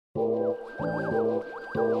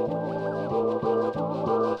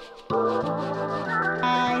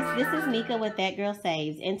is Nika with That Girl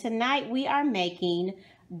Saves, and tonight we are making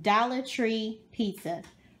Dollar Tree pizza.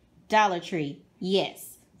 Dollar Tree,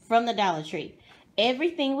 yes, from the Dollar Tree.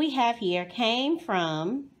 Everything we have here came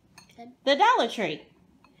from the Dollar Tree.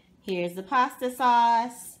 Here's the pasta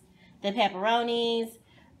sauce, the pepperonis,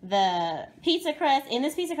 the pizza crust, and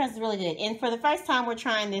this pizza crust is really good. And for the first time, we're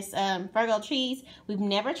trying this Virgo cheese. We've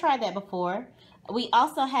never tried that before. We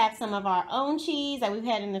also have some of our own cheese that we've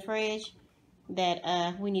had in the fridge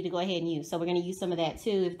that we need to go ahead and use. So we're going to use some of that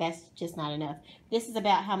too if that's just not enough. This is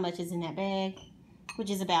about how much is in that bag, which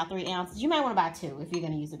is about 3 ounces. You might want to buy 2 if you're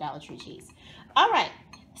going to use the Dollar Tree cheese. All right,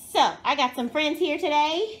 so I got some friends here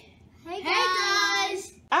today. Hey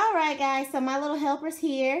guys! All right, guys, so my little helpers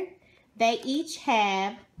here, they each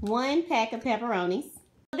have 1 pack of pepperonis.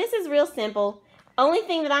 This is real simple. Only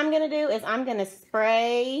thing that I'm going to do is I'm going to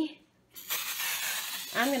spray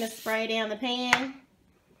down the pan.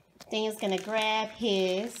 Dan's going to grab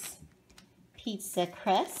his pizza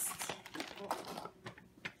crust.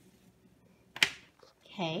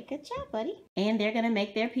 Okay, good job, buddy. And they're going to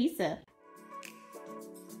make their pizza.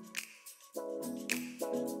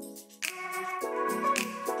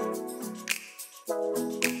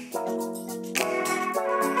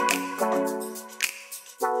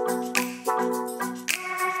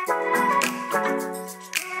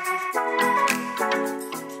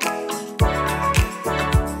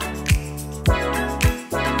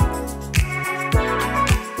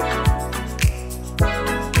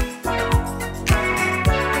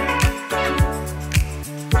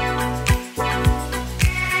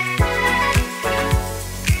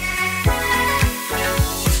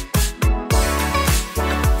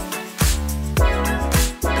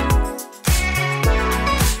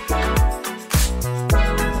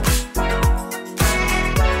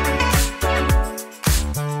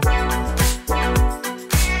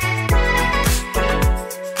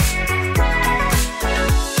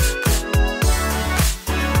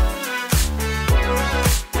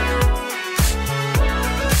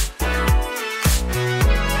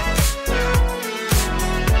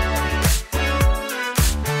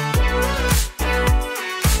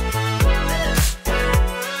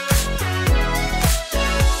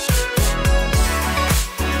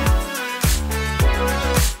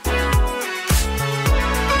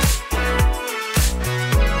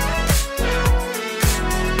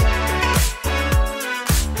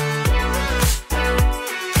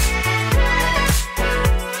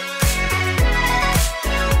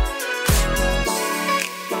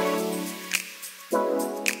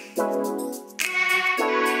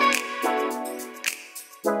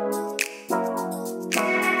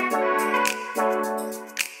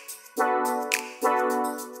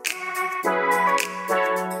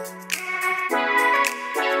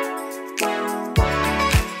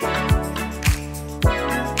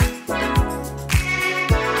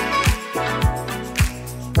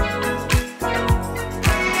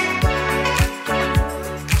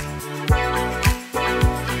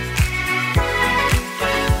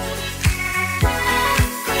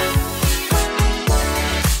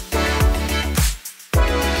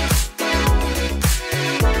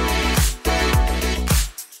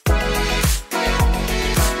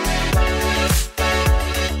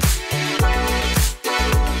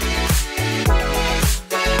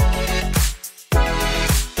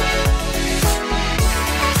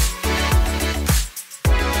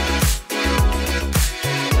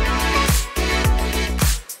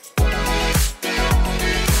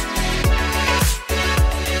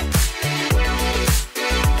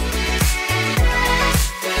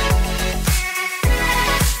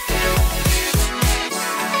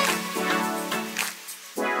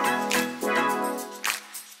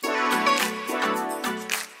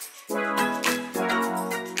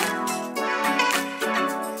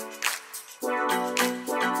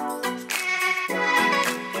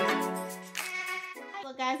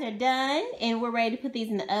 Guys are done, and we're ready to put these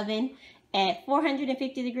in the oven at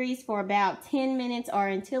 450 degrees for about 10 minutes or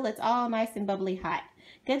until it's all nice and bubbly hot.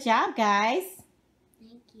 Good job, guys.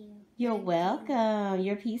 Thank you. You're welcome.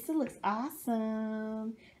 Your pizza looks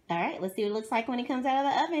awesome. All right, let's see what it looks like when it comes out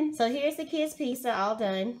of the oven. So here's the kids' pizza all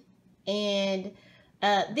done, and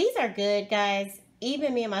these are good, guys.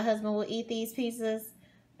 Even me and my husband will eat these pizzas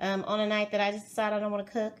on a night that I just decide I don't want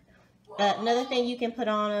to cook. Another thing you can put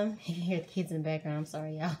on them, you can hear the kids in the background, I'm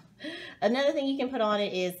sorry y'all. Another thing you can put on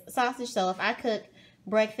it is sausage. So if I cook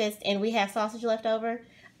breakfast and we have sausage left over,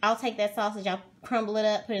 I'll take that sausage, I'll crumble it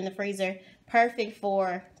up, put it in the freezer. Perfect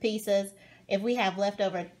for pizzas. If we have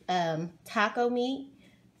leftover taco meat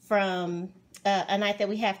from a night that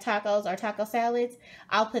we have tacos or taco salads,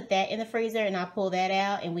 I'll put that in the freezer and I'll pull that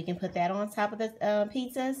out and we can put that on top of the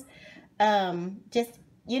pizzas. Just,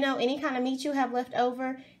 any kind of meat you have left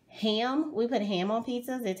over. Ham, we put ham on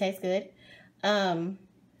pizzas. It tastes good.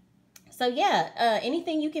 So yeah,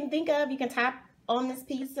 anything you can think of, you can top on this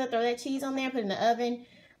pizza, throw that cheese on there, put it in the oven.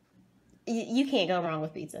 You can't go wrong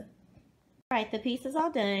with pizza. All right, the pizza's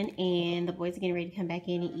all done and the boys are getting ready to come back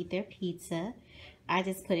in and eat their pizza. I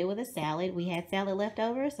just put it with a salad. We had salad left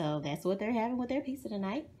over, so that's what they're having with their pizza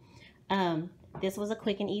tonight. This was a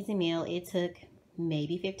quick and easy meal. It took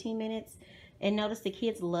maybe 15 minutes. And notice the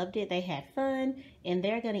kids loved it. They had fun, and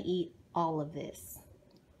they're going to eat all of this.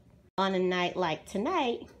 On a night like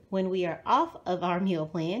tonight, when we are off of our meal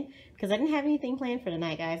plan, because I didn't have anything planned for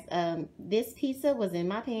tonight, guys. This pizza was in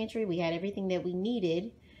my pantry. We had everything that we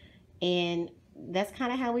needed, and that's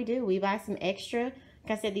kind of how we do. We buy some extra.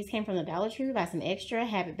 Like I said, these came from the Dollar Tree. We buy some extra,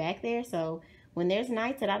 have it back there. So when there's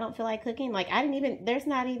nights that I don't feel like cooking, like there's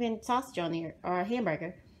not even sausage on there or a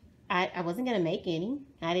hamburger. I wasn't going to make any.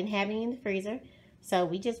 I didn't have any in the freezer. So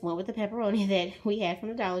we just went with the pepperoni that we had from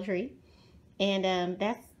the Dollar Tree. And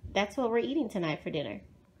that's what we're eating tonight for dinner.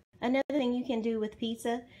 Another thing you can do with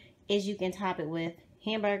pizza is you can top it with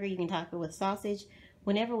hamburger. You can top it with sausage.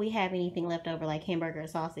 Whenever we have anything left over like hamburger or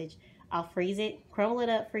sausage, I'll freeze it, crumble it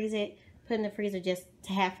up, freeze it, put it in the freezer just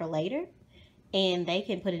to have for later. And they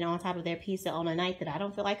can put it on top of their pizza on a night that I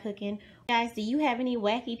don't feel like cooking. Guys, do you have any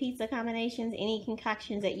wacky pizza combinations, any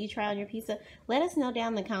concoctions that you try on your pizza? Let us know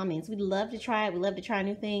down in the comments. We'd love to try it. We love to try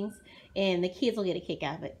new things, and the kids will get a kick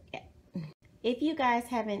out of it. If you guys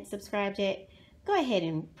haven't subscribed yet, go ahead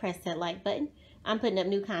and press that like button. I'm putting up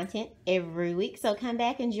new content every week, so come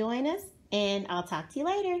back and join us, and I'll talk to you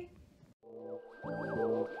later.